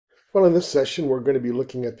Well, in this session, we're going to be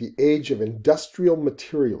looking at the age of industrial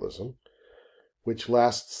materialism, which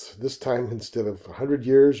lasts this time, instead of 100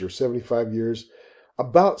 years or 75 years,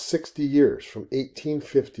 about 60 years, from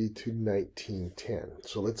 1850 to 1910.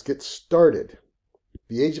 So let's get started.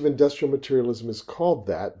 The age of industrial materialism is called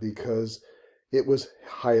that because it was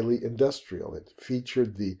highly industrial. It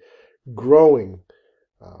featured the growing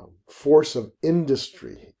force of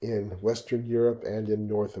industry in Western Europe and in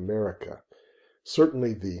North America.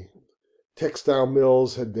 Certainly the textile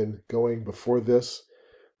mills had been going before this,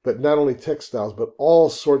 but not only textiles, but all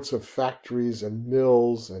sorts of factories and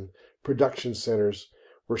mills and production centers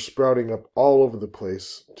were sprouting up all over the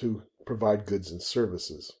place to provide goods and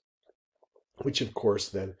services, which of course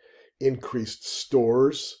then increased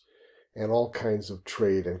stores and all kinds of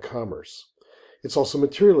trade and commerce. It's also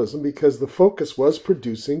materialism because the focus was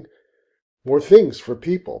producing more things for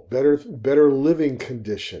people, better living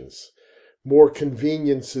conditions, more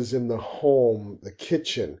conveniences in the home, the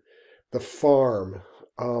kitchen, the farm,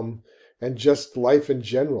 and just life in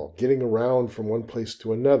general, getting around from one place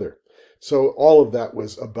to another. So all of that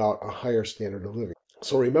was about a higher standard of living.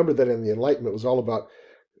 So remember that in the Enlightenment, it was all about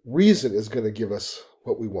reason is going to give us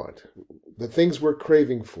what we want. The things we're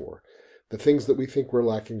craving for, the things that we think we're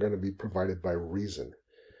lacking, are going to be provided by reason.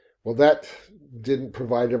 Well, that didn't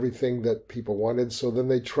provide everything that people wanted, so then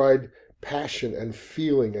they tried passion and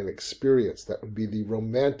feeling and experience. That would be the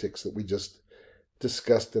romantics that we just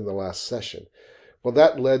discussed in the last session. Well,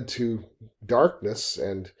 that led to darkness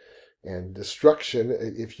and destruction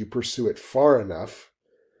if you pursue it far enough.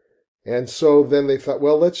 And so then they thought,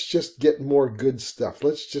 well, let's just get more good stuff.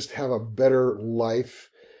 Let's just have a better life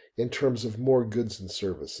in terms of more goods and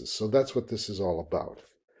services. So that's what this is all about.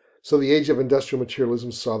 So the age of industrial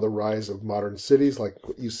materialism saw the rise of modern cities, like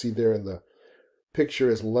what you see there in the picture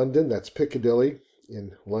is London. That's Piccadilly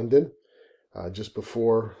in London, just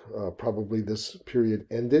before probably this period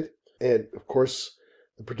ended. And of course,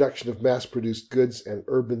 the production of mass-produced goods and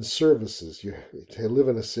urban services. To live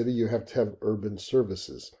in a city, you have to have urban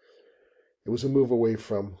services. It was a move away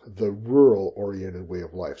from the rural-oriented way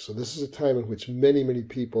of life. So this is a time in which many, many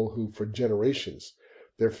people who, for generations,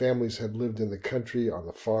 their families had lived in the country, on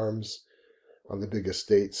the farms, on the big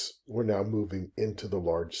estates, were now moving into the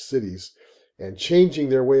large cities and changing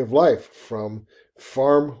their way of life from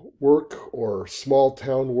farm work or small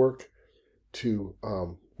town work to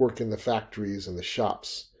work in the factories and the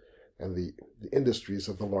shops and the industries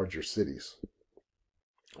of the larger cities.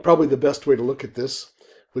 Probably the best way to look at this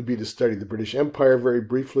would be to study the British Empire very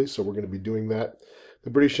briefly, so we're going to be doing that. The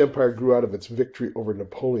British Empire grew out of its victory over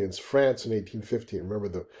Napoleon's France in 1815.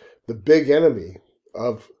 Remember, the big enemy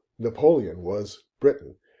of Napoleon was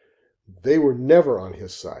Britain. They were never on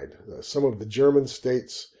his side. Some of the German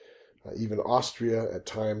states, even Austria at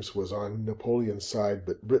times, was on Napoleon's side,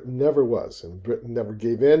 but Britain never was, and Britain never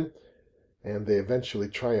gave in, and they eventually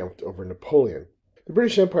triumphed over Napoleon. The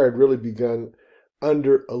British Empire had really begun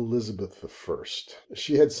under Elizabeth I.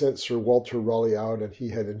 She had sent Sir Walter Raleigh out, and he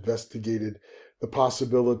had investigated the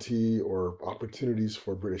possibility or opportunities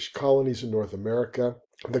for British colonies in North America.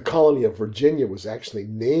 The colony of Virginia was actually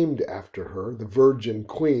named after her, the Virgin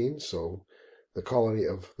Queen, so the colony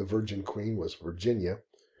of the Virgin Queen was Virginia.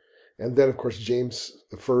 And then, of course, James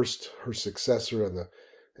I, her successor, and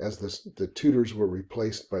as the Tudors were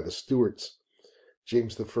replaced by the Stuarts,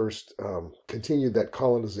 James I continued that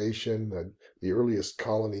colonization. The earliest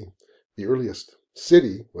colony, the earliest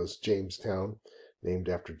city was Jamestown, named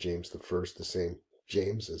after James I, the same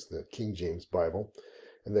James as the King James Bible.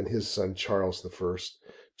 And then his son, Charles I,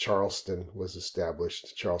 Charleston was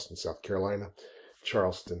established, Charleston, South Carolina,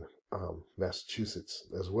 Charleston, Massachusetts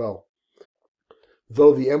as well.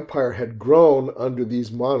 Though the empire had grown under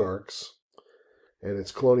these monarchs and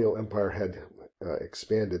its colonial empire had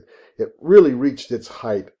expanded, it really reached its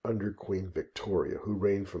height under Queen Victoria, who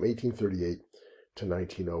reigned from 1838 to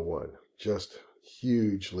 1901. Just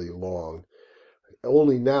hugely long,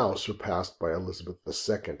 only now surpassed by Elizabeth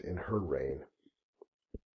II in her reign.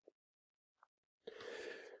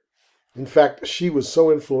 In fact, she was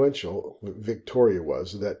so influential, Victoria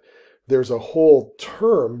was, that there's a whole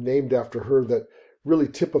term named after her that really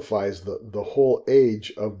typifies the whole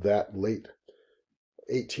age of that late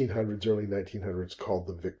 1800s, early 1900s, called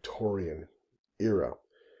the Victorian era.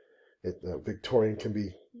 Victorian can be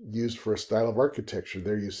used for a style of architecture.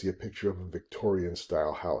 There you see a picture of a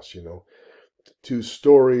Victorian-style house, 2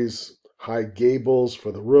 stories, high gables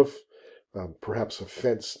for the roof, perhaps a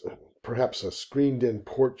fence, perhaps a screened-in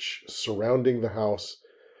porch surrounding the house.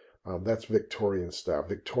 That's Victorian style.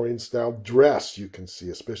 Victorian style dress, you can see,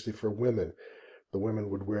 especially for women. The women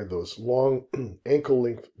would wear those long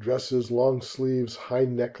ankle-length dresses, long sleeves, high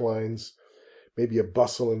necklines, maybe a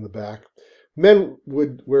bustle in the back. Men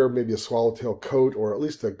would wear maybe a swallowtail coat or at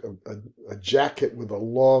least a jacket with a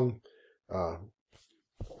long, uh,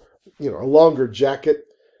 a longer jacket,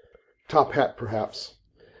 top hat perhaps.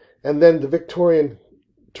 And then the Victorian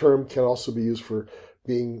term can also be used for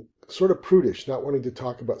being sort of prudish, not wanting to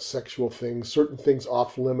talk about sexual things, certain things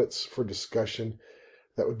off limits for discussion.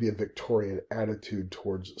 That would be a Victorian attitude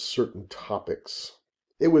towards certain topics.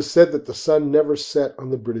 It was said that the sun never set on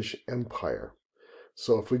the British Empire.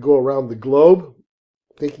 So if we go around the globe,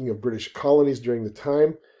 thinking of British colonies during the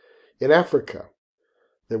time, in Africa,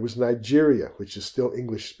 there was Nigeria, which is still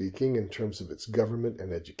English-speaking in terms of its government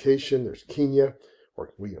and education. There's Kenya,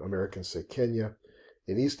 or we Americans say Kenya.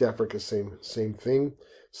 In East Africa, same thing.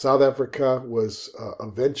 South Africa was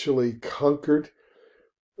eventually conquered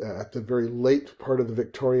at the very late part of the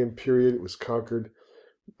Victorian period. It was conquered.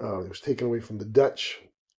 It was taken away from the Dutch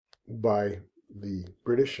by the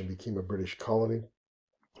British and became a British colony.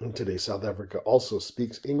 And today, South Africa also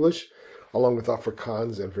speaks English, along with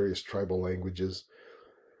Afrikaans and various tribal languages.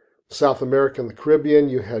 South America and the Caribbean,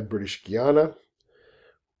 you had British Guiana.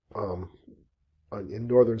 In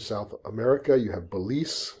northern South America, you have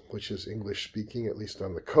Belize, which is English-speaking, at least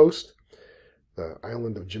on the coast. The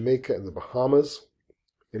island of Jamaica and the Bahamas.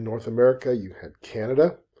 In North America, you had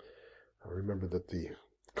Canada. I remember that the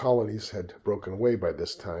colonies had broken away by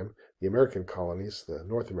this time, the American colonies, the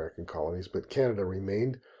North American colonies, but Canada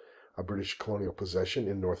remained a British colonial possession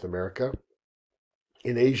in North America.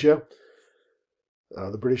 In Asia,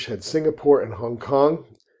 the British had Singapore and Hong Kong.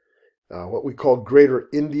 What we call Greater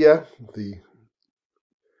India, the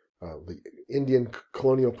Indian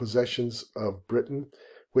colonial possessions of Britain,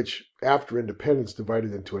 which after independence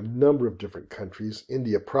divided into a number of different countries,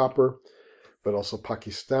 India proper, but also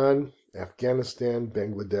Pakistan, Afghanistan,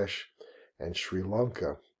 Bangladesh, and Sri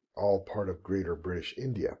Lanka, all part of Greater British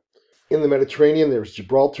India. In the Mediterranean, there's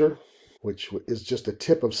Gibraltar, which is just a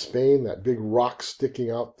tip of Spain, that big rock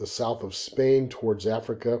sticking out the south of Spain towards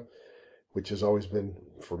Africa, which has always been,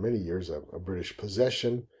 for many years, a British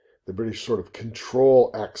possession. The British sort of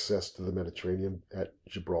control access to the Mediterranean at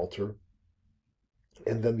Gibraltar.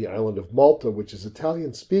 And then the island of Malta, which is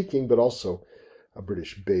Italian-speaking, but also a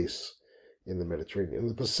British base in the Mediterranean. In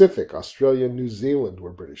the Pacific, Australia and New Zealand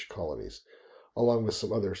were British colonies, along with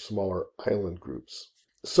some other smaller island groups.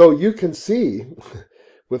 So you can see,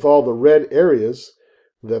 with all the red areas,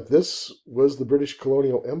 that this was the British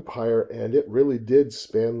colonial empire, and it really did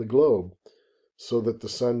span the globe, so that the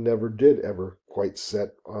sun never did ever quite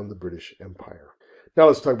set on the British Empire. Now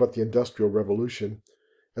let's talk about the Industrial Revolution.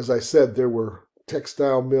 As I said, there were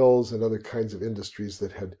textile mills and other kinds of industries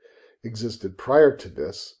that had existed prior to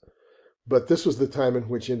this, but this was the time in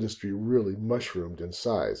which industry really mushroomed in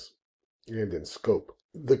size and in scope.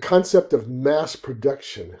 The concept of mass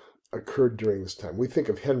production occurred during this time. We think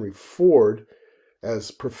of Henry Ford as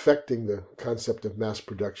perfecting the concept of mass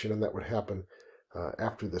production, and that would happen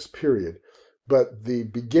after this period. But the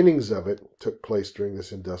beginnings of it took place during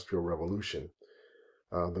this Industrial Revolution.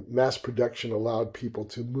 The mass production allowed people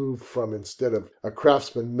to move from, instead of a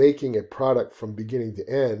craftsman making a product from beginning to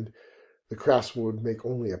end, the craftsman would make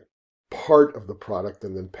only a part of the product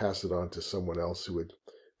and then pass it on to someone else who would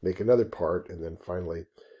make another part. And then finally,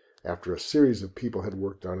 after a series of people had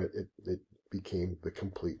worked on it, it became the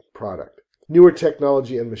complete product. Newer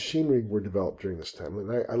technology and machinery were developed during this time.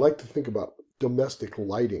 And I like to think about domestic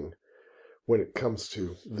lighting when it comes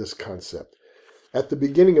to this concept. At the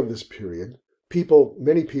beginning of this period,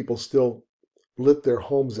 many people still lit their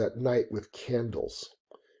homes at night with candles.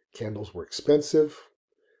 Candles were expensive,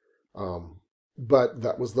 but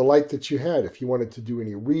that was the light that you had. If you wanted to do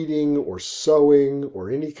any reading or sewing or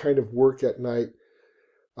any kind of work at night,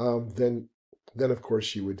 then of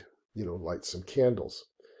course you would, light some candles.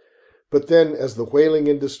 But then as the whaling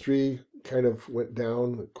industry kind of went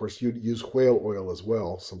down, of course you'd use whale oil as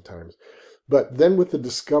well sometimes. But then with the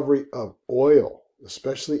discovery of oil,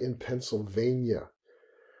 especially in Pennsylvania,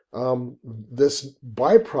 this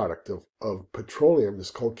byproduct of petroleum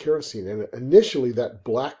is called kerosene. And initially that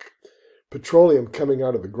black petroleum coming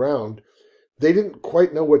out of the ground, they didn't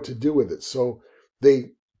quite know what to do with it. So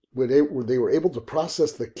they were able to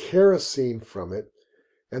process the kerosene from it,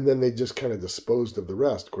 and then they just kind of disposed of the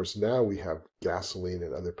rest. Of course, now we have gasoline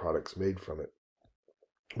and other products made from it.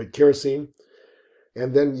 But kerosene,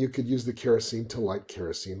 and then you could use the kerosene to light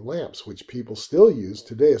kerosene lamps, which people still use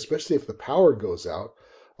today, especially if the power goes out.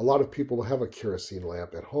 A lot of people have a kerosene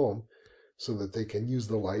lamp at home so that they can use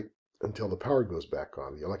the light until the power goes back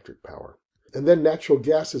on, the electric power. And then natural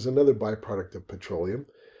gas is another byproduct of petroleum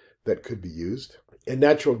that could be used. And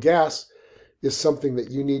natural gas is something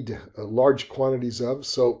that you need large quantities of.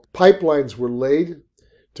 So pipelines were laid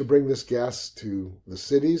to bring this gas to the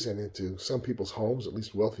cities and into some people's homes, at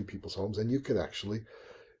least wealthy people's homes, and you could actually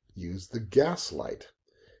use the gas light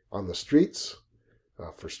on the streets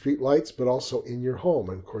for street lights, but also in your home.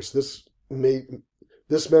 And of course, this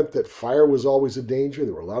meant that fire was always a danger.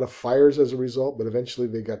 There were a lot of fires as a result, but eventually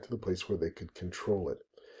they got to the place where they could control it.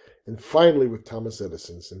 And finally, with Thomas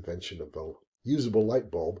Edison's invention of the usable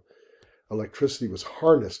light bulb, electricity was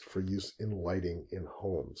harnessed for use in lighting in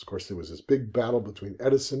homes. Of course, there was this big battle between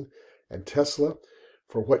Edison and Tesla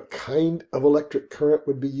for what kind of electric current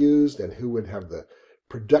would be used and who would have the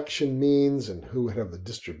production means and who would have the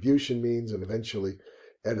distribution means. And eventually,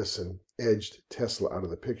 Edison edged Tesla out of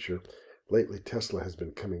the picture. Lately, Tesla has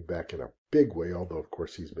been coming back in a big way, although, of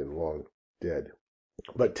course, he's been long dead.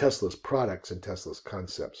 But Tesla's products and Tesla's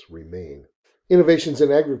concepts remain. Innovations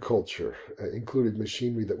in agriculture included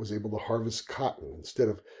machinery that was able to harvest cotton. Instead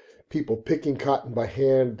of people picking cotton by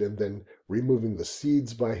hand and then removing the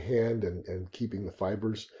seeds by hand and keeping the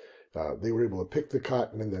fibers, they were able to pick the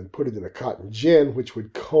cotton and then put it in a cotton gin, which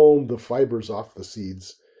would comb the fibers off the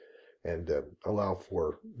seeds and allow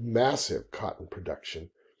for massive cotton production,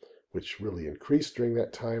 which really increased during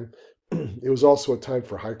that time. It was also a time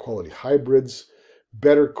for high-quality hybrids,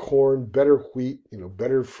 better corn, better wheat,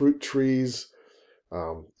 better fruit trees,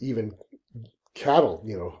 even cattle,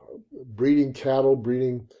 breeding cattle,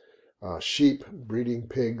 breeding sheep, breeding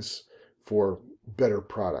pigs for better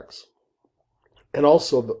products. And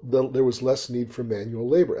also, there was less need for manual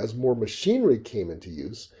labor. As more machinery came into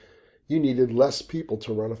use, you needed less people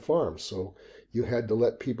to run a farm. So you had to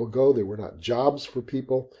let people go. There were not jobs for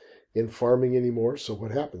people in farming anymore. So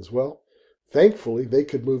what happens? Well, thankfully, they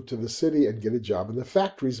could move to the city and get a job in the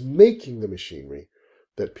factories making the machinery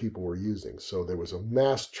that people were using. So there was a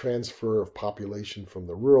mass transfer of population from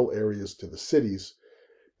the rural areas to the cities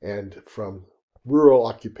and from rural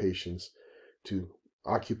occupations to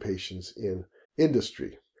occupations in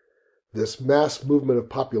industry. This mass movement of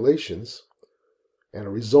populations and a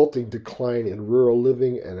resulting decline in rural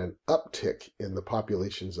living and an uptick in the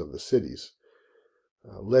populations of the cities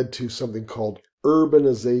led to something called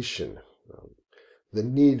urbanization, the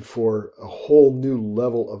need for a whole new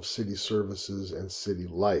level of city services and city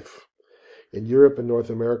life. In Europe and North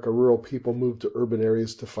America, rural people moved to urban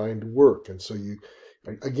areas to find work. And so you,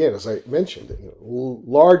 again, as I mentioned,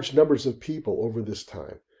 large numbers of people over this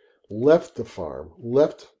time left the farm,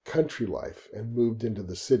 left country life, and moved into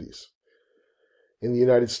the cities. In the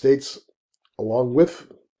United States, along with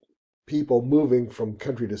people moving from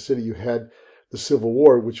country to city, you had the Civil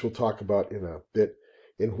War, which we'll talk about in a bit,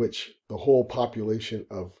 in which the whole population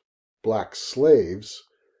of black slaves,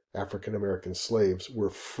 African American slaves,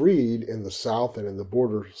 were freed in the South and in the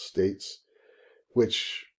border states,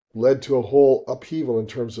 which led to a whole upheaval in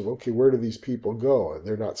terms of, okay, where do these people go?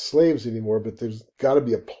 They're not slaves anymore, but there's got to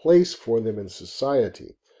be a place for them in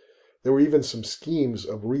society. There were even some schemes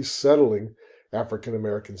of resettling African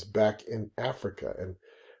Americans back in Africa, and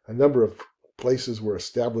a number of places were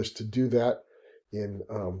established to do that. In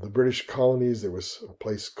the British colonies, there was a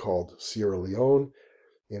place called Sierra Leone,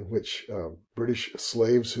 in which British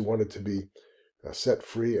slaves who wanted to be set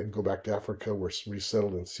free and go back to Africa were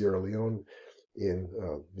resettled in Sierra Leone. In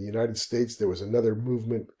the United States, there was another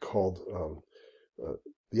movement called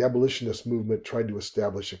the abolitionist movement tried to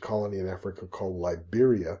establish a colony in Africa called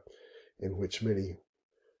Liberia, in which many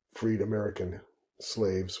freed American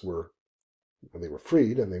slaves were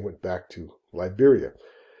freed and they went back to Liberia.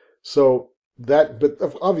 So but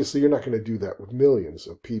obviously you're not going to do that with millions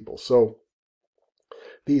of people. So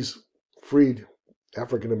these freed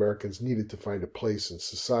African Americans needed to find a place in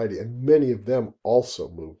society, and many of them also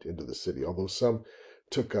moved into the city, although some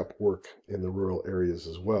took up work in the rural areas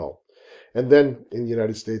as well. And then in the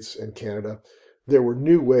United States and Canada, there were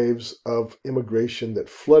new waves of immigration that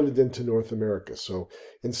flooded into North America. So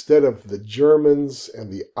instead of the Germans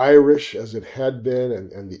and the Irish, as it had been,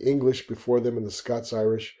 and the English before them and the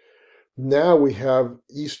Scots-Irish, now we have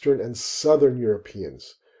Eastern and Southern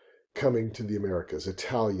Europeans coming to the Americas,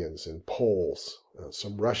 Italians and Poles,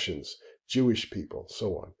 some Russians, Jewish people,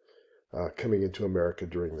 so on, coming into America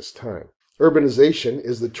during this time. Urbanization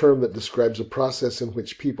is the term that describes a process in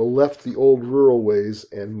which people left the old rural ways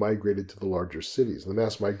and migrated to the larger cities. The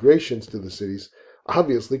mass migrations to the cities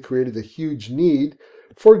obviously created a huge need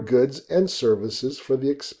for goods and services for the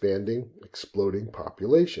expanding, exploding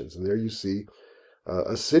populations. And there you see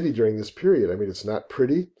a city during this period. I mean, it's not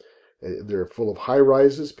pretty. They're full of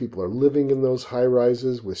high-rises. People are living in those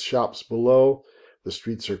high-rises with shops below. The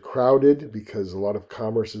streets are crowded because a lot of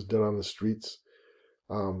commerce is done on the streets.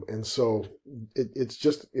 And so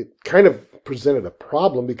it kind of presented a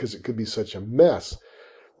problem because it could be such a mess.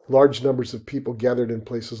 Large numbers of people gathered in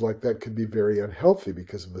places like that could be very unhealthy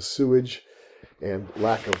because of the sewage and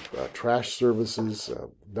lack of trash services,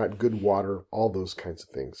 not good water, all those kinds of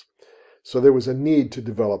things. So there was a need to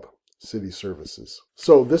develop city services.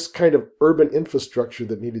 So this kind of urban infrastructure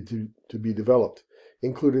that needed to be developed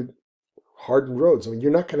included hardened roads. I mean,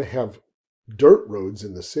 you're not going to have dirt roads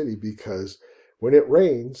in the city because when it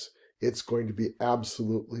rains, it's going to be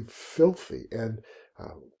absolutely filthy. And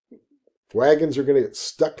wagons are going to get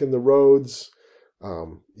stuck in the roads.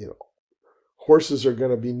 Horses are going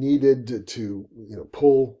to be needed to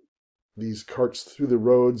pull these carts through the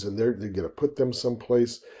roads, and they're going to put them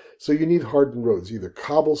someplace. So you need hardened roads, either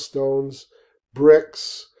cobblestones,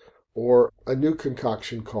 bricks, or a new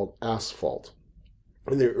concoction called asphalt.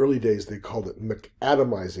 In the early days, they called it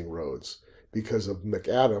macadamizing roads because of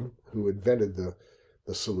Macadam, who invented the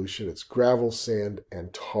solution. It's gravel, sand,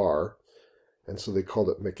 and tar. And so they called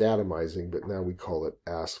it macadamizing, but now we call it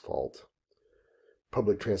asphalt.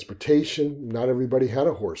 Public transportation, not everybody had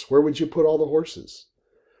a horse. Where would you put all the horses?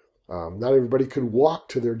 Not everybody could walk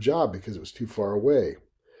to their job because it was too far away.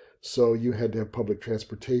 So you had to have public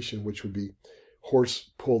transportation, which would be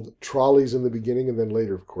horse-pulled trolleys in the beginning, and then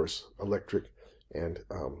later, of course, electric and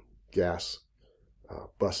gas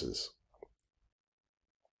buses.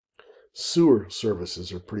 Sewer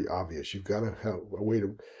services are pretty obvious. You've got to have a way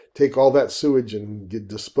to take all that sewage and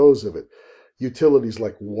dispose of it. Utilities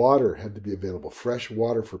like water had to be available, fresh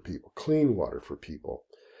water for people, clean water for people.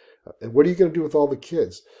 And what are you going to do with all the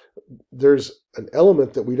kids? There's an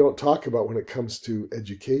element that we don't talk about when it comes to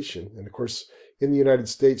education. And of course, in the United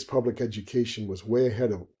States, public education was way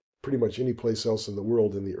ahead of pretty much any place else in the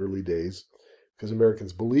world in the early days, because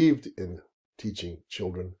Americans believed in teaching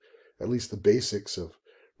children at least the basics of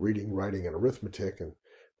reading, writing, and arithmetic. And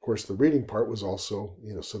of course, the reading part was also,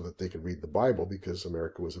 so that they could read the Bible, because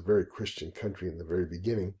America was a very Christian country in the very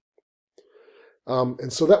beginning.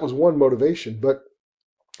 And so that was one motivation. But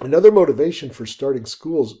another motivation for starting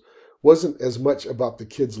schools wasn't as much about the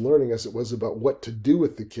kids learning as it was about what to do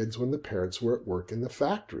with the kids when the parents were at work in the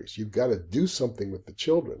factories. You've got to do something with the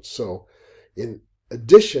children. So in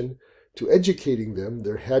addition to educating them,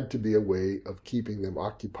 there had to be a way of keeping them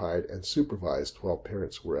occupied and supervised while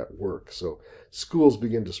parents were at work. So schools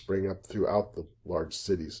began to spring up throughout the large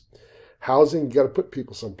cities. Housing, you got to put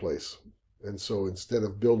people someplace. And so instead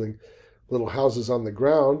of building little houses on the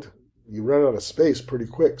ground, you run out of space pretty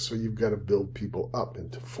quick. So you've got to build people up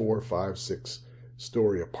into 4, 5,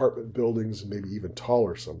 6-story apartment buildings, maybe even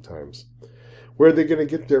taller sometimes. Where are they going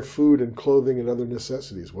to get their food and clothing and other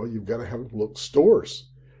necessities? Well, you've got to have stores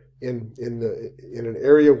in an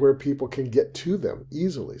area where people can get to them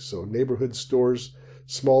easily. So neighborhood stores,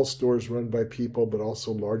 small stores run by people, but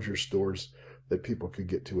also larger stores that people could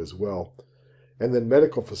get to as well. And then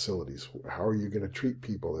medical facilities. How are you going to treat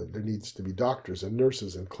people? There needs to be doctors and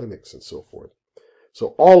nurses and clinics and so forth.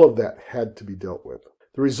 So all of that had to be dealt with.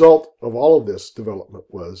 The result of all of this development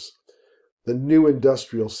was the new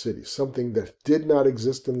industrial city, something that did not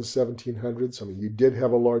exist in the 1700s. I mean, you did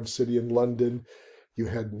have a large city in London. You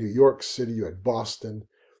had New York City, you had Boston,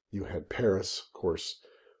 you had Paris, of course.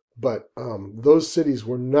 But those cities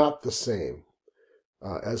were not the same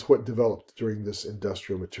as what developed during this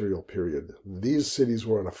industrial material period. These cities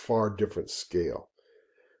were on a far different scale.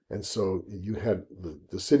 And so you had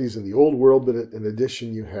the cities in the old world, but in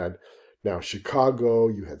addition, you had now Chicago,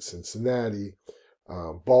 you had Cincinnati,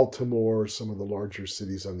 Baltimore, some of the larger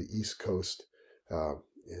cities on the East Coast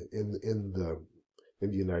in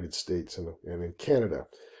the United States, and in Canada,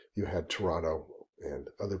 you had Toronto and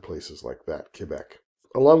other places like that, Quebec.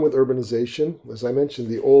 Along with urbanization, as I mentioned,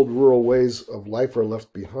 the old rural ways of life are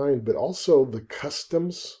left behind, but also the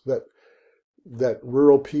customs that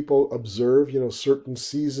rural people observe. Certain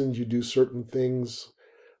seasons you do certain things,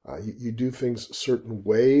 you do things certain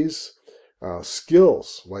ways.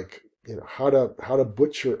 Skills like how to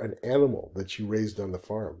butcher an animal that you raised on the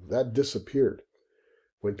farm, that disappeared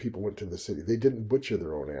when people went to the city. They didn't butcher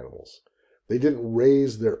their own animals. They didn't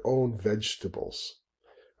raise their own vegetables.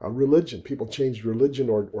 Religion, people changed religion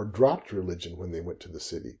or dropped religion when they went to the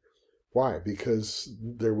city. Why? Because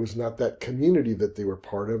there was not that community that they were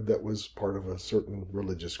part of that was part of a certain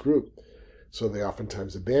religious group. So they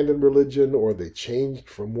oftentimes abandoned religion, or they changed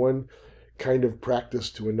from one kind of practice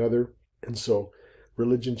to another. And so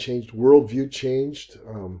religion changed, worldview changed,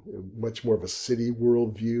 much more of a city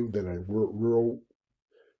worldview than a rural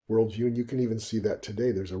worldview. And you can even see that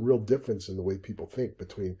today. There's a real difference in the way people think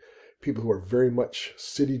between people who are very much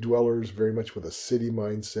city dwellers, very much with a city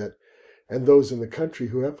mindset, and those in the country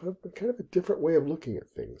who have kind of a different way of looking at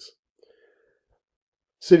things.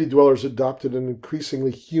 City dwellers adopted an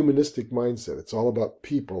increasingly humanistic mindset. It's all about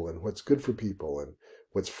people and what's good for people and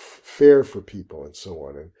what's fair for people and so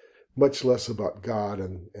on, and much less about God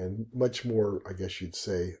and much more, I guess you'd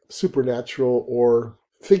say, supernatural, or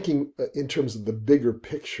thinking in terms of the bigger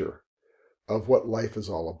picture of what life is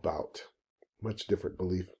all about. Much different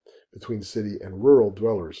belief between city and rural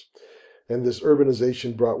dwellers. And this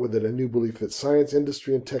urbanization brought with it a new belief that science,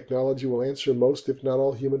 industry, and technology will answer most, if not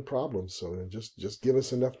all, human problems. So just give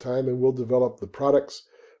us enough time and we'll develop the products,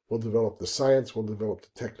 we'll develop the science, we'll develop the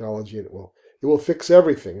technology, and it will fix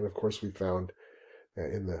everything. And of course, we found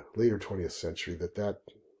in the later 20th century that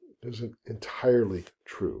isn't entirely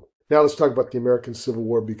true. Now let's talk about the American Civil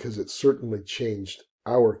War, because it certainly changed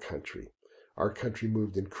our country. Our country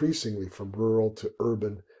moved increasingly from rural to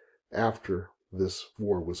urban after this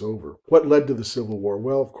war was over. What led to the Civil War?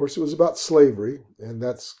 Well, of course, it was about slavery, and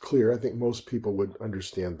that's clear. I think most people would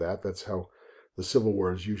understand that. That's how the Civil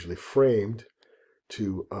War is usually framed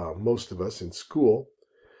to most of us in school.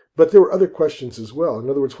 But there were other questions as well. In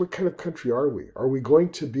other words, what kind of country are we? Are we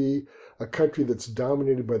going to be a country that's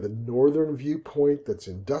dominated by the northern viewpoint, that's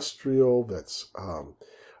industrial, that's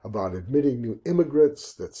about admitting new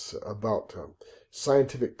immigrants, that's about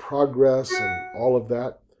scientific progress and all of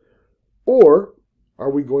that? Or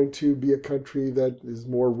are we going to be a country that is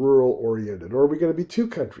more rural oriented? Or are we going to be two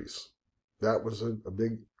countries? That was a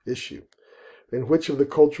big issue. And which of the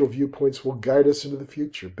cultural viewpoints will guide us into the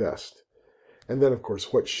future best? And then, of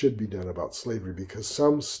course, what should be done about slavery? Because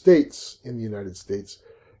some states in the United States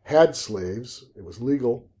had slaves. It was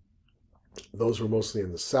legal. Those were mostly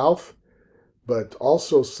in the South, but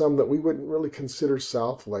also some that we wouldn't really consider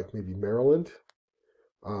South, like maybe Maryland,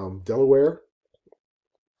 Delaware,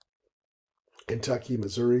 Kentucky,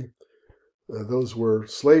 Missouri. Those were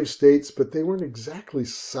slave states, but they weren't exactly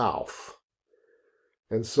South.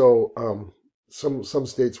 And so some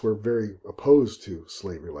states were very opposed to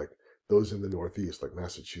slavery, like those in the Northeast, like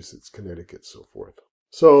Massachusetts, Connecticut, so forth.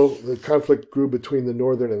 So the conflict grew between the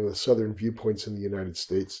northern and the southern viewpoints in the United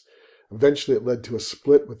States. Eventually, it led to a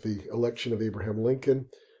split with the election of Abraham Lincoln.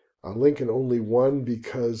 Lincoln only won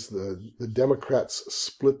because the Democrats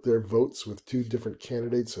split their votes with two different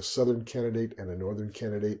candidates, a southern candidate and a northern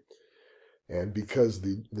candidate. And because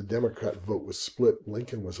the Democrat vote was split,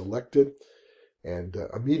 Lincoln was elected. And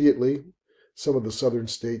immediately, some of the southern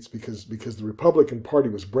states, because the Republican Party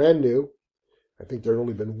was brand new, I think there had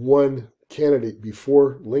only been one candidate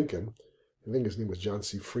before Lincoln. I think his name was John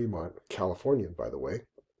C. Fremont, Californian, by the way,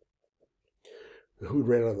 who'd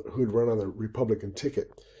run on the Republican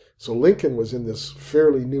ticket. So Lincoln was in this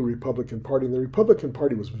fairly new Republican Party, and the Republican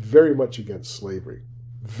Party was very much against slavery,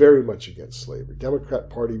 very much against slavery.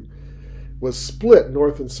 Democrat Party was split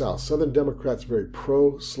north and south. Southern Democrats very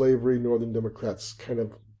pro-slavery, Northern Democrats kind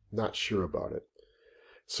of not sure about it.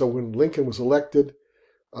 So when Lincoln was elected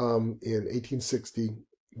in 1860,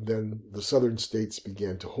 then the southern states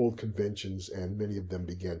began to hold conventions, and many of them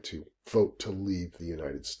began to vote to leave the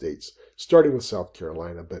United States, starting with South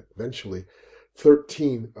Carolina, but eventually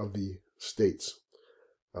 13 of the states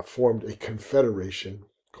formed a confederation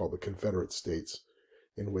called the Confederate States,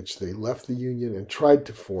 in which they left the Union and tried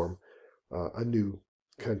to form a new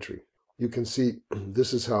country. You can see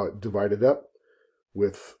this is how it divided up,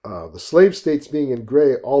 with the slave states being in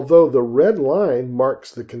gray, although the red line marks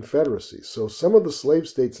the Confederacy. So some of the slave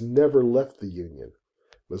states never left the Union.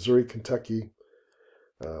 Missouri, Kentucky,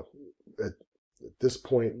 at this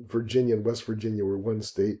point, Virginia and West Virginia were one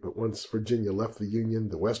state, but once Virginia left the Union,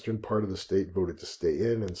 the western part of the state voted to stay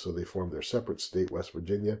in, and so they formed their separate state, West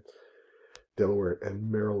Virginia. Delaware and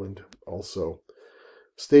Maryland also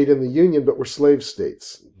stayed in the Union, but were slave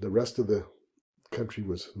states. The rest of the country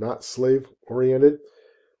was not slave-oriented.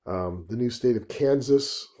 The new state of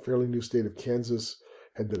Kansas, fairly new state of Kansas,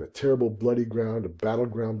 had been a terrible bloody ground, a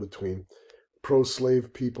battleground between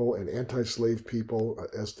pro-slave people and anti-slave people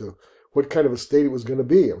as to what kind of a state it was going to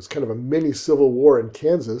be. It was kind of a mini civil war in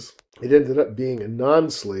Kansas. It ended up being a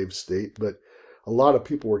non-slave state, but a lot of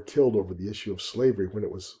people were killed over the issue of slavery when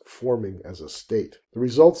it was forming as a state. The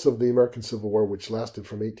results of the American Civil War, which lasted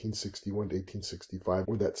from 1861 to 1865,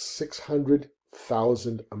 were that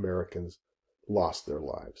 600,000 Americans lost their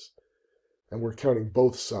lives. And we're counting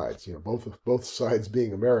both sides, both sides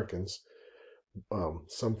being Americans,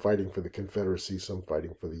 some fighting for the Confederacy, some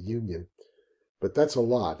fighting for the Union. But that's a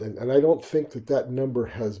lot. And I don't think that number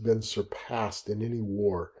has been surpassed in any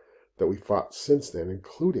war that we fought since then,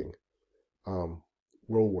 including World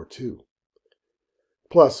War II.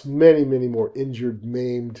 Plus many, many more injured,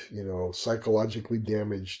 maimed, psychologically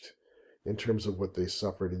damaged, in terms of what they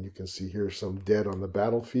suffered. And you can see here some dead on the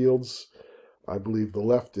battlefields. I believe the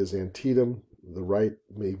left is Antietam, the right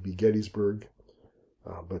may be Gettysburg,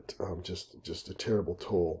 but just a terrible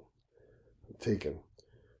toll taken.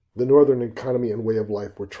 The Northern economy and way of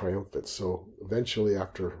life were triumphant. So eventually,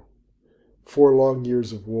 after 4 long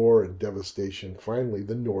years of war and devastation, finally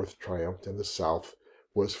the North triumphed and the South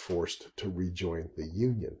was forced to rejoin the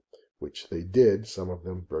Union, which they did, some of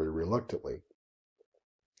them very reluctantly.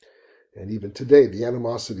 And even today, the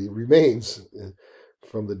animosity remains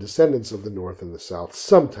from the descendants of the North and the South.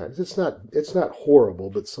 Sometimes it's not horrible,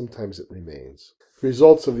 but sometimes it remains. The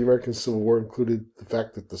results of the American Civil War included the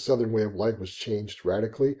fact that the Southern way of life was changed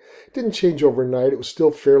radically. It didn't change overnight. It was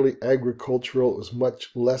still fairly agricultural. It was much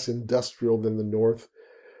less industrial than the North,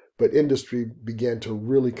 but industry began to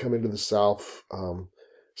really come into the South.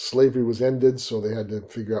 Slavery was ended, so they had to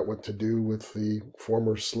figure out what to do with the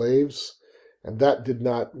former slaves, and that did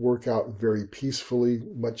not work out very peacefully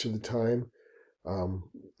much of the time.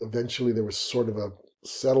 Eventually, there was sort of a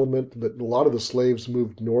settlement, but a lot of the slaves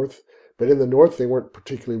moved north. But in the North, they weren't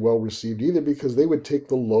particularly well received either, because they would take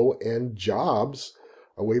the low-end jobs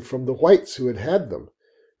away from the whites who had them.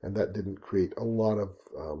 And that didn't create a lot of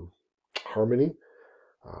harmony.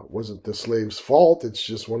 Wasn't the slaves' fault. It's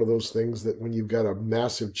just one of those things that when you've got a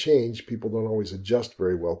massive change, people don't always adjust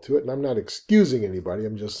very well to it. And I'm not excusing anybody.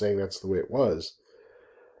 I'm just saying that's the way it was.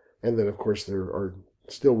 And then, of course, there are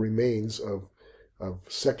still remains of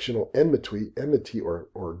sectional enmity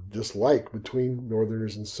or dislike between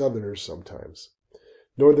Northerners and Southerners sometimes.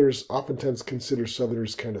 Northerners oftentimes consider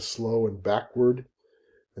Southerners kind of slow and backward,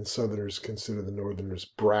 and Southerners consider the Northerners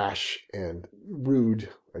brash and rude,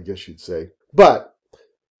 I guess you'd say. But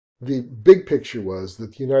the big picture was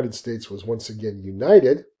that the United States was once again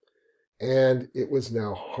united, and it was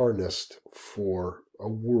now harnessed for a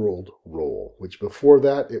world role, which before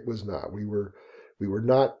that it was not. We were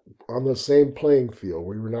not on the same playing field.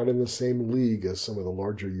 We were not in the same league as some of the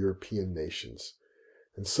larger European nations.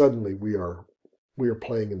 And suddenly we are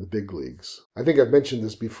playing in the big leagues. I think I've mentioned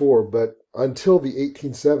this before, but until the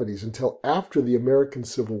 1870s, until after the American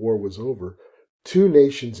Civil War was over, 2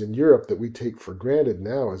 nations in Europe that we take for granted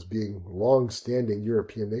now as being long-standing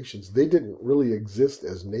European nations, they didn't really exist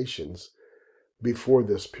as nations before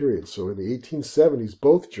this period. So in the 1870s,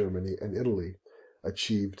 both Germany and Italy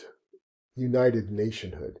achieved united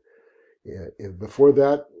nationhood. And before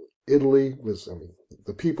that, Italy was,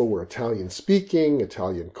 the people were Italian speaking,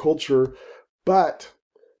 Italian culture, but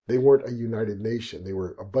they weren't a united nation. They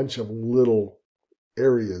were a bunch of little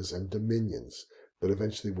areas and dominions that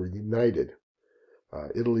eventually were united.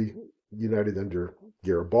 Italy united under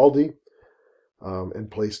Garibaldi and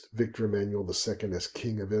placed Victor Emmanuel II as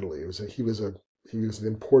king of Italy. He was an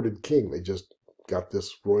imported king. They just got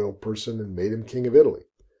this royal person and made him king of Italy.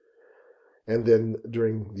 And then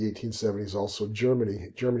during the 1870s, also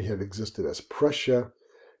Germany had existed as Prussia,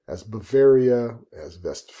 as Bavaria, as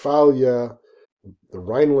Westphalia, the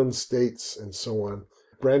Rhineland states, and so on.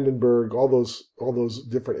 Brandenburg, all those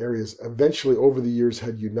different areas eventually over the years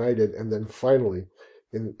had united, and then finally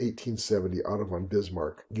in 1870, Otto von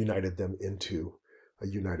Bismarck united them into a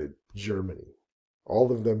united Germany.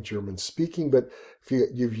 All of them German-speaking, but if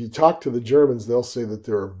you talk to the Germans, they'll say that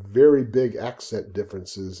there are very big accent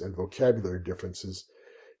differences and vocabulary differences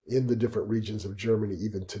in the different regions of Germany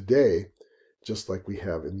even today, just like we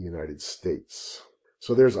have in the United States.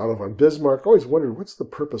 So there's Otto von Bismarck. I always wondered, what's the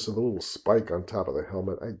purpose of the little spike on top of the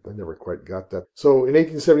helmet? I never quite got that. So in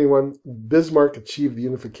 1871, Bismarck achieved the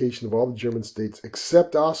unification of all the German states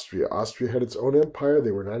except Austria. Austria had its own empire.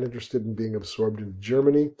 They were not interested in being absorbed into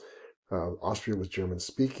Germany. Austria was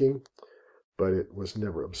German-speaking, but it was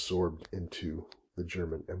never absorbed into the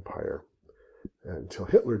German Empire until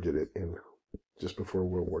Hitler did it just before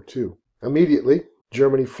World War II. Immediately,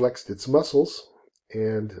 Germany flexed its muscles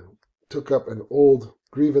and took up an old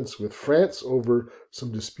grievance with France over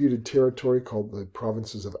some disputed territory called the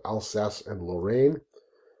provinces of Alsace and Lorraine.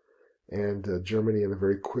 And Germany, in a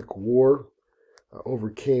very quick war,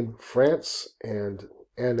 overcame France and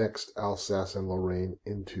annexed Alsace and Lorraine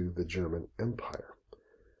into the German Empire.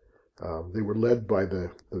 They were led by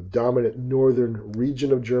the dominant northern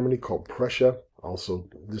region of Germany called Prussia. Also,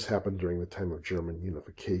 this happened during the time of German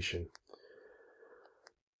unification.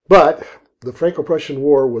 But the Franco-Prussian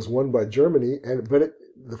War was won by Germany, but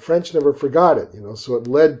the French never forgot it, so it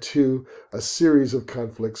led to a series of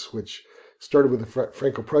conflicts which started with the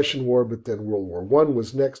Franco-Prussian War, but then World War I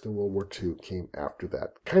was next, and World War II came after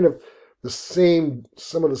that. Kind of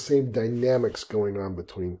some of the same dynamics going on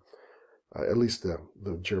between at least the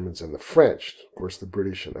Germans and the French. Of course, the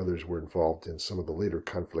British and others were involved in some of the later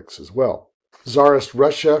conflicts as well. Tsarist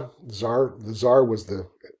Russia. The Tsar was the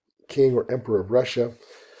king or emperor of Russia.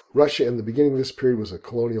 Russia in the beginning of this period was a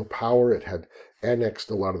colonial power. It had annexed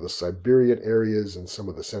a lot of the Siberian areas and some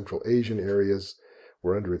of the Central Asian areas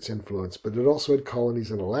were under its influence, but it also had colonies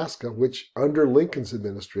in Alaska, which under Lincoln's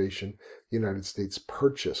administration, the United States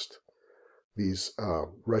purchased these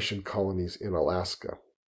Russian colonies in Alaska.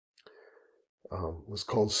 It was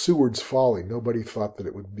called Seward's Folly. Nobody thought that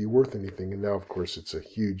it would be worth anything, and now, of course, it's a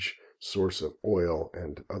huge source of oil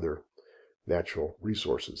and other natural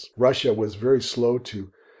resources. Russia was very slow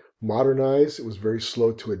to modernize. It was very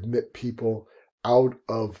slow to admit people out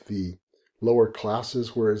of the lower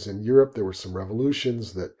classes, whereas in Europe there were some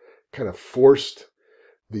revolutions that kind of forced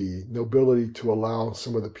the nobility to allow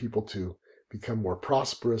some of the people to become more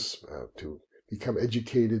prosperous, to become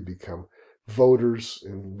educated, become voters.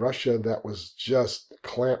 In Russia, that was just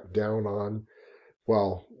clamped down on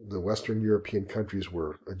while the Western European countries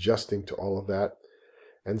were adjusting to all of that.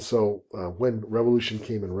 And so when revolution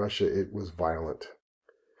came in Russia, it was violent.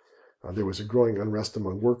 There was a growing unrest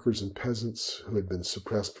among workers and peasants who had been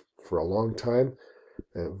suppressed for a long time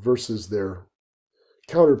versus their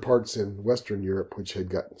counterparts in Western Europe, which had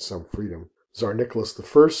gotten some freedom. Tsar Nicholas I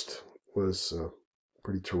was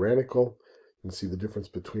pretty tyrannical. You can see the difference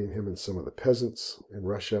between him and some of the peasants in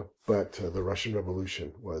Russia. But the Russian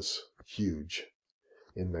Revolution was huge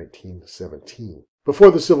in 1917.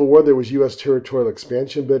 Before the Civil War, there was U.S. territorial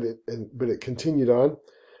expansion, but it continued on.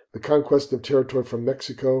 The conquest of territory from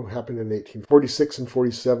Mexico happened in 1846 and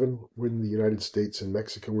 47, when the United States and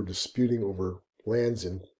Mexico were disputing over lands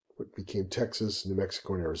in what became Texas, New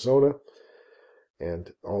Mexico, and Arizona,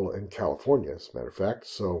 and all in California, as a matter of fact.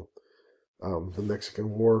 So the Mexican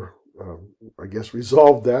War, I guess,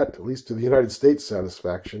 resolved that, at least to the United States'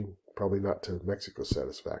 satisfaction, probably not to Mexico's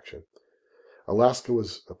satisfaction. Alaska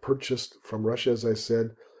was purchased from Russia, as I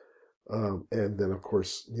said, and then, of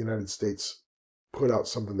course, the United States put out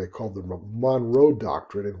something they called the Monroe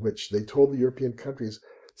Doctrine, in which they told the European countries,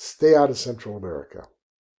 stay out of Central America.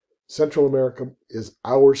 Central America is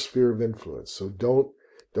our sphere of influence, so don't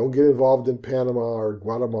get involved in Panama or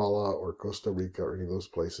Guatemala or Costa Rica or any of those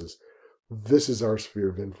places. This is our sphere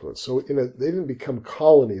of influence. So they didn't become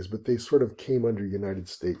colonies, but they sort of came under United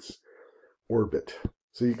States orbit.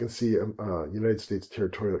 So you can see United States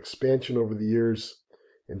territorial expansion over the years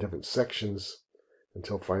in different sections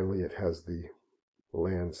until finally it has the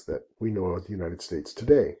lands that we know of the United States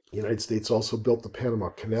today. The United States also built the Panama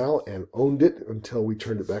Canal and owned it until we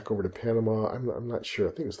turned it back over to Panama. I'm not sure.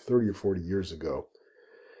 I think it was 30 or 40 years ago.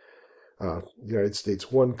 The United States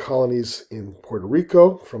won colonies in Puerto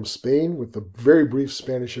Rico from Spain with the very brief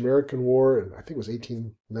Spanish-American War, and I think it was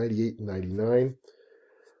 1898 and 99.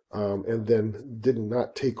 And then did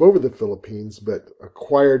not take over the Philippines, but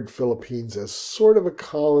acquired Philippines as sort of a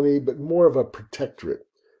colony, but more of a protectorate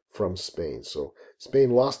from Spain. So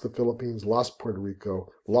Spain lost the Philippines, lost Puerto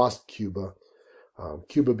Rico, lost Cuba.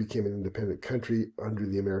 Cuba became an independent country under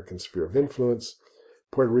the American sphere of influence.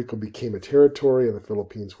 Puerto Rico became a territory, and the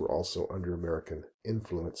Philippines were also under American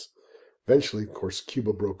influence. Eventually, of course,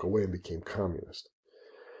 Cuba broke away and became communist.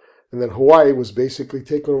 And then Hawaii was basically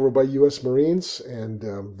taken over by U.S. Marines, and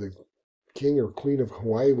the king or queen of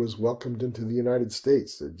Hawaii was welcomed into the United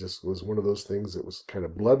States. It just was one of those things that was kind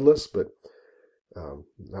of bloodless, but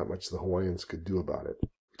not much the Hawaiians could do about it. We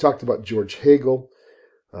talked about George Hegel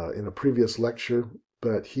in a previous lecture,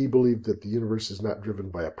 but he believed that the universe is not driven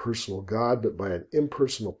by a personal God, but by an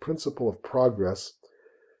impersonal principle of progress.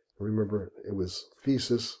 Remember, it was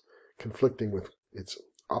thesis conflicting with its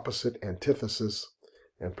opposite antithesis,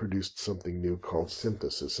 and produced something new called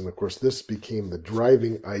synthesis. And of course, this became the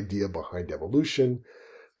driving idea behind evolution,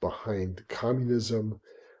 behind communism,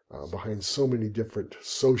 behind so many different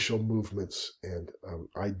social movements and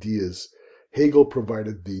ideas. Hegel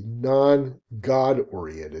provided the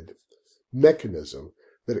non-God-oriented mechanism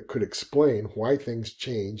that it could explain why things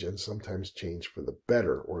change, and sometimes change for the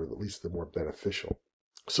better, or at least the more beneficial.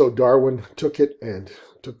 So Darwin took it and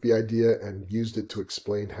took the idea and used it to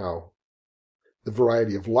explain how the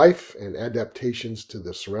variety of life and adaptations to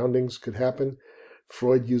the surroundings could happen.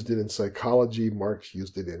 Freud used it in psychology. Marx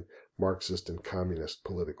used it in Marxist and communist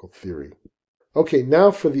political theory. Okay, now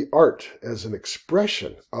for the art as an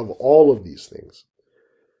expression of all of these things.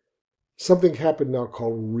 Something happened now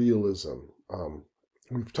called realism.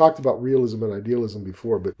 We've talked about realism and idealism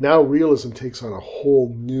before, but now realism takes on a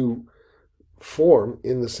whole new form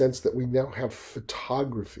in the sense that we now have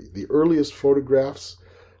photography. The earliest photographs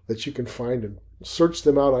that you can find, and search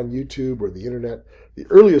them out on YouTube or the internet, the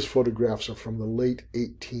earliest photographs are from the late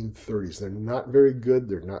 1830s. They're not very good,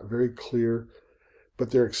 they're not very clear, but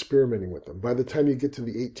they're experimenting with them. By the time you get to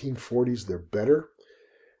the 1840s, they're better.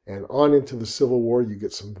 And on into the Civil War, you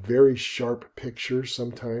get some very sharp pictures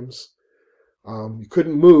sometimes. You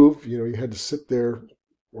couldn't move, you had to sit there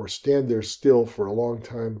or stand there still for a long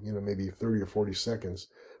time, maybe 30 or 40 seconds,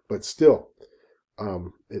 but still,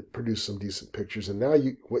 it produced some decent pictures. And now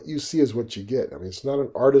what you see is what you get. I mean, it's not an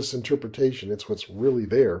artist's interpretation, it's what's really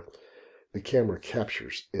there. The camera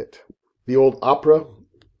captures it. The old opera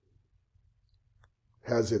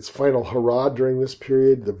has its final hurrah during this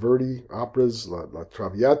period. The Verdi operas, La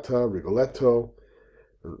Traviata, Rigoletto,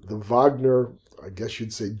 the Wagner, I guess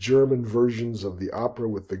you'd say German versions of the opera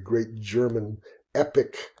with the great German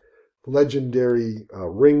epic, legendary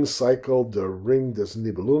Ring cycle, Der Ring des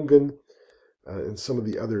Nibelungen, and some of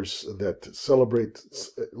the others that celebrate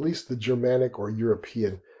at least the Germanic or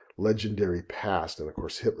European legendary past. And of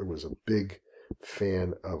course, Hitler was a big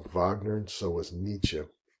fan of Wagner, and so was Nietzsche.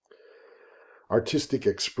 Artistic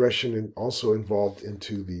expression also involved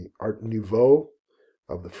into the Art Nouveau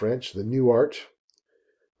of the French, the new art.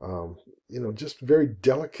 Just very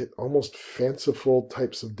delicate, almost fanciful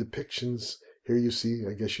types of depictions. Here you see,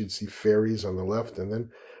 I guess you'd see fairies on the left, and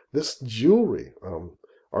then this jewelry,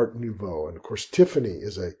 Art Nouveau. And of course, Tiffany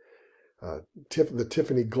is the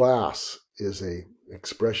Tiffany glass is a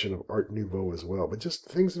expression of Art Nouveau as well. But just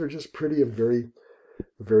things that are just pretty and very,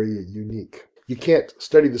 very unique. You can't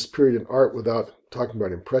study this period in art without talking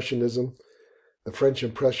about Impressionism. The French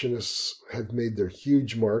Impressionists have made their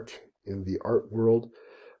huge mark in the art world.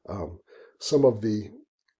 Some of the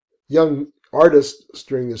young artists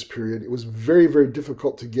during this period, it was very, very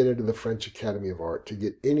difficult to get into the French Academy of Art, to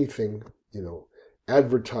get anything,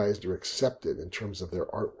 advertised or accepted in terms of their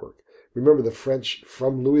artwork. Remember, the French,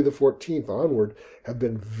 from Louis XIV onward, have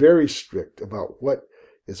been very strict about what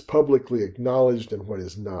is publicly acknowledged and what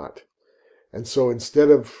is not. And so instead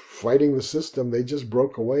of fighting the system, they just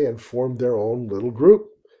broke away and formed their own little group.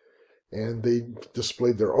 And they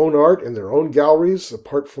displayed their own art in their own galleries,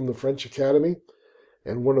 apart from the French Academy.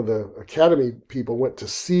 And one of the Academy people went to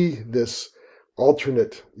see this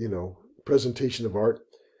alternate, presentation of art.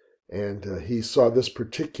 And he saw this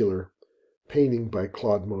particular painting by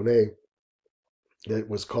Claude Monet that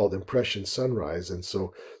was called Impression Sunrise. And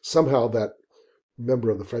so somehow that member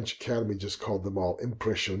of the French Academy just called them all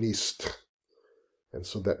impressionistes. And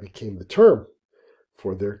so that became the term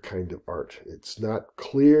for their kind of art. It's not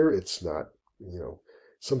clear. It's not,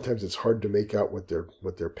 sometimes it's hard to make out what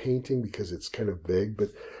they're painting because it's kind of vague.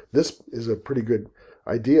 But this is a pretty good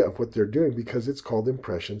idea of what they're doing because it's called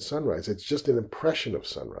Impression Sunrise. It's just an impression of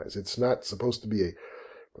sunrise. It's not supposed to be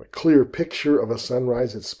a clear picture of a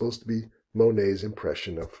sunrise. It's supposed to be Monet's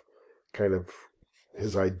impression of kind of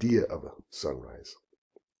his idea of a sunrise.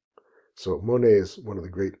 So Monet is one of the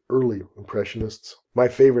great early Impressionists. My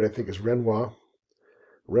favorite, I think, is Renoir.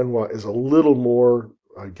 Renoir is a little more,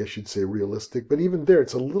 I guess you'd say, realistic, but even there,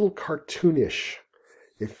 it's a little cartoonish,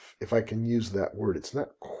 if I can use that word. It's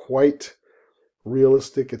not quite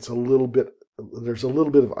realistic. There's a little bit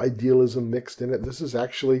of idealism mixed in it. This is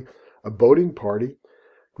actually a boating party,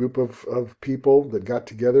 group of people that got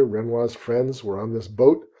together. Renoir's friends were on this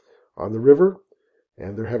boat on the river,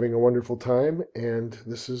 and they're having a wonderful time, and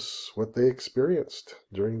this is what they experienced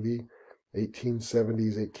during the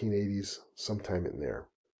 1870s, 1880s, sometime in there.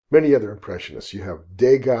 Many other Impressionists. You have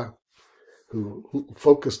Degas, who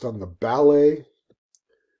focused on the ballet.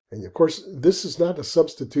 And of course, this is not a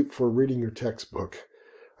substitute for reading your textbook.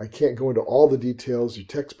 I can't go into all the details. Your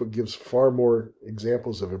textbook gives far more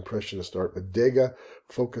examples of Impressionist art, but Degas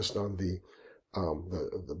focused on the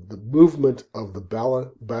movement of the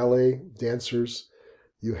ballet dancers.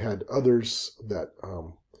 You had others that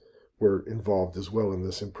were involved as well in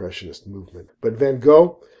this Impressionist movement. But Van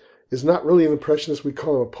Gogh is not really an Impressionist. We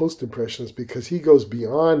call him a post-Impressionist because he goes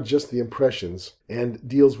beyond just the impressions and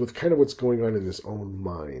deals with kind of what's going on in his own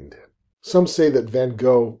mind. Some say that Van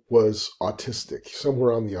Gogh was autistic,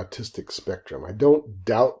 somewhere on the autistic spectrum. I don't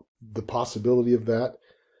doubt the possibility of that.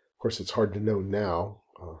 Of course, it's hard to know now.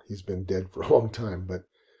 He's been dead for a long time, but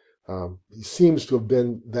he seems to have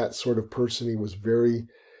been that sort of person. He was very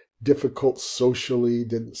difficult socially,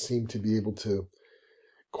 didn't seem to be able to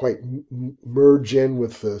quite merge in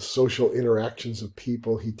with the social interactions of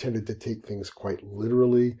people. He tended to take things quite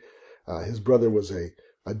literally. His brother was a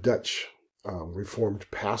Dutch Reformed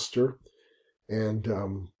pastor, and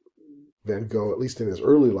Van Gogh, at least in his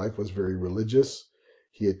early life, was very religious.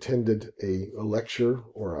 He attended a lecture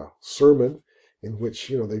or a sermon in which,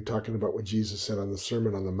 they're talking about what Jesus said on the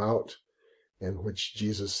Sermon on the Mount, in which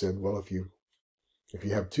Jesus said, well, if you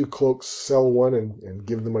have 2 cloaks, sell one and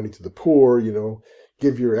give the money to the poor,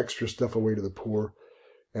 give your extra stuff away to the poor.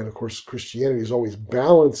 And of course, Christianity has always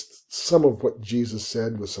balanced some of what Jesus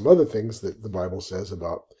said with some other things that the Bible says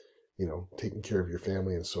about, taking care of your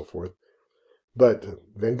family and so forth. But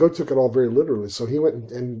Van Gogh took it all very literally. So he went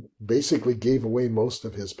and basically gave away most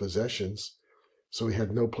of his possessions. So he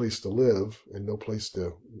had no place to live and no place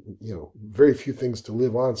to, very few things to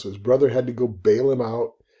live on. So his brother had to go bail him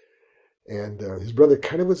out. And his brother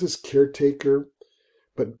kind of was his caretaker,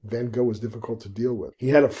 but Van Gogh was difficult to deal with. He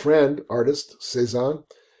had a friend, artist, Cézanne,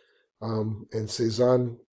 and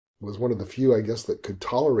Cézanne was one of the few, I guess, that could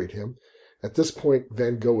tolerate him. At this point,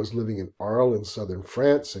 Van Gogh was living in Arles in southern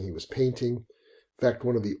France, and he was painting. In fact,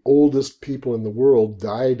 one of the oldest people in the world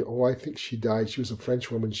died. Oh, I think she died. She was a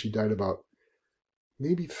French woman. She died about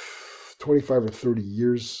maybe 25 or 30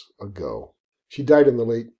 years ago. She died in the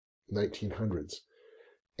late 1900s.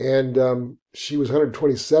 And she was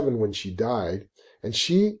 127 when she died. And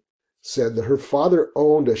she said that her father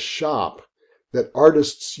owned a shop that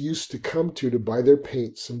artists used to come to buy their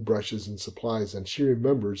paints and brushes and supplies. And she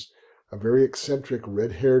remembers a very eccentric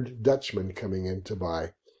red-haired Dutchman coming in to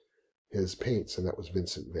buy his paints, and that was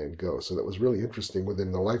Vincent van Gogh. So that was really interesting.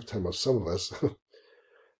 Within the lifetime of some of us,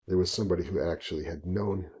 there was somebody who actually had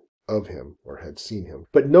known of him or had seen him.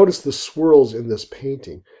 But notice the swirls in this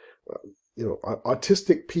painting.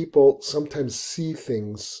 Autistic people sometimes see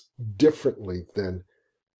things differently than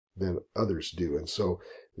others do. And so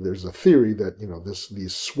there's a theory that,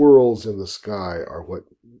 these swirls in the sky are what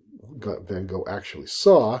Van Gogh actually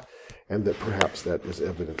saw, and that perhaps that is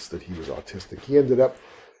evidence that he was autistic. He ended up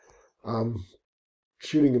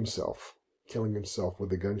shooting himself, killing himself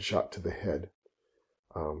with a gunshot to the head.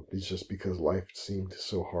 It's just because life seemed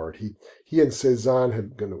so hard. He and Cézanne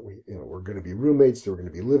were going to be roommates. They were going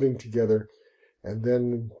to be living together. And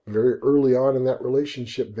then very early on in that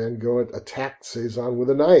relationship, Van Gogh attacked Cézanne with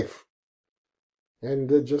a knife.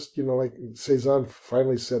 And like Cézanne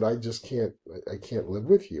finally said, I can't live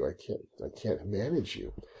with you. I can't manage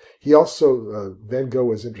you. He also, Van Gogh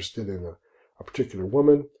was interested in a particular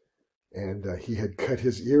woman, and he had cut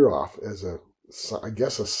his ear off as a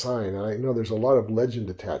sign. And I know there's a lot of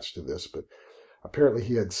legend attached to this, but apparently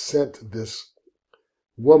he had sent this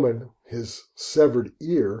woman his severed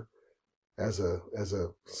ear as a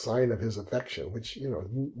sign of his affection, which,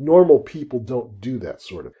 normal people don't do that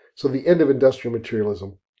sort of. So the end of industrial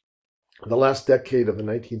materialism, the last decade of the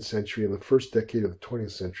 19th century and the first decade of the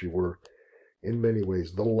 20th century were, in many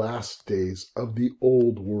ways, the last days of the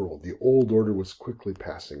old world. The old order was quickly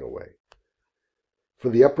passing away. For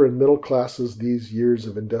the upper and middle classes, these years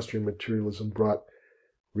of industrial materialism brought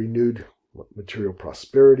renewed material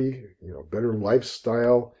prosperity, better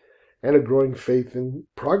lifestyle, and a growing faith in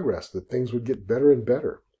progress, that things would get better and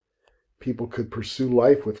better. People could pursue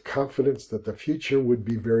life with confidence that the future would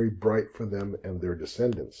be very bright for them and their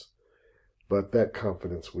descendants. But that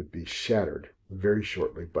confidence would be shattered very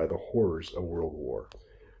shortly by the horrors of World War.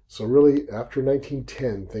 So really, after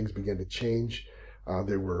 1910, things began to change.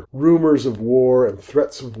 There were rumors of war and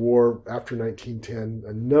threats of war after 1910.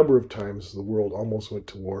 A number of times the world almost went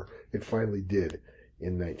to war. It finally did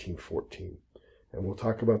in 1914. And we'll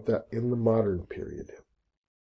talk about that in the modern period.